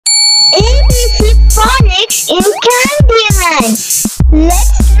ABC Phonics in CandyLand.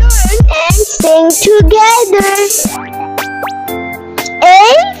 Let's learn and sing together. A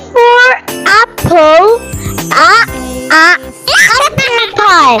for apple, apple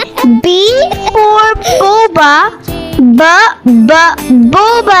pie. B for boba,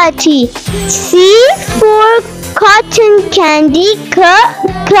 boba tea. C for cotton candy,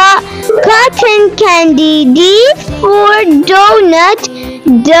 cotton candy. D for donut,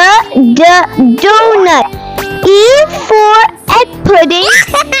 donut. E for egg pudding,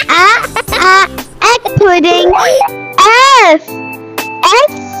 egg pudding. F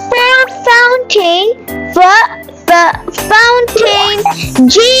for fountain, fountain.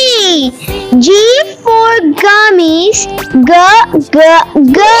 G for gummies,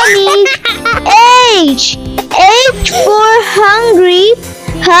 gummies. H for hungry,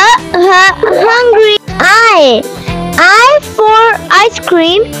 hungry. I for ice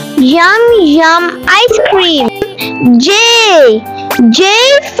cream, yum ice cream. J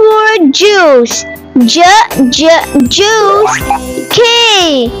for juice, juice. K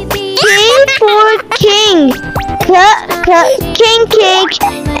for king, king cake.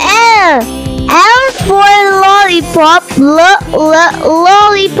 L for lollipop,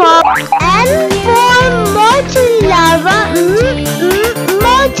 lollipop. M for molten lava,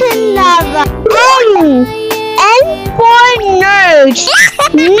 molten lava. N for nerds,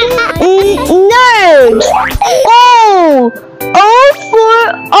 nerds. O for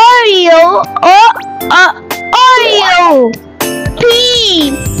Oreo, Oreo. P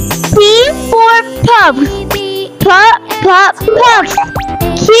for puffs.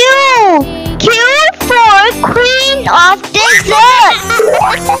 Q for queen of dessert.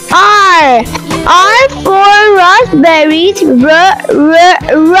 R for raspberries,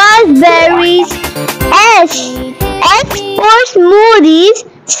 raspberries. S for smoothies,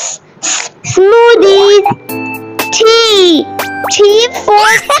 smoothies. T for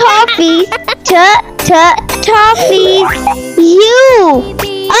toffees, toffees. U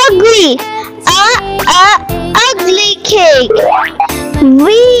ugly, ugly cake. V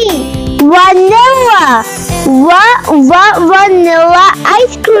vanilla, vanilla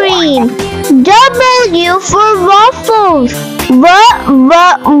ice cream. W for waffles,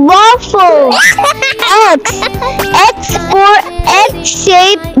 waffles. X for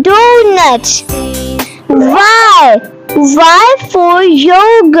egg-shaped donut. Y for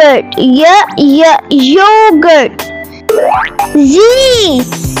yogurt, yogurt. Z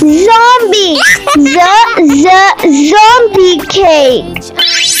zombie, zombie cake.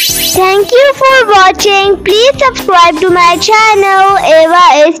 Thank you for watching. Please subscribe to my channel. Eva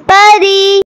is Pari.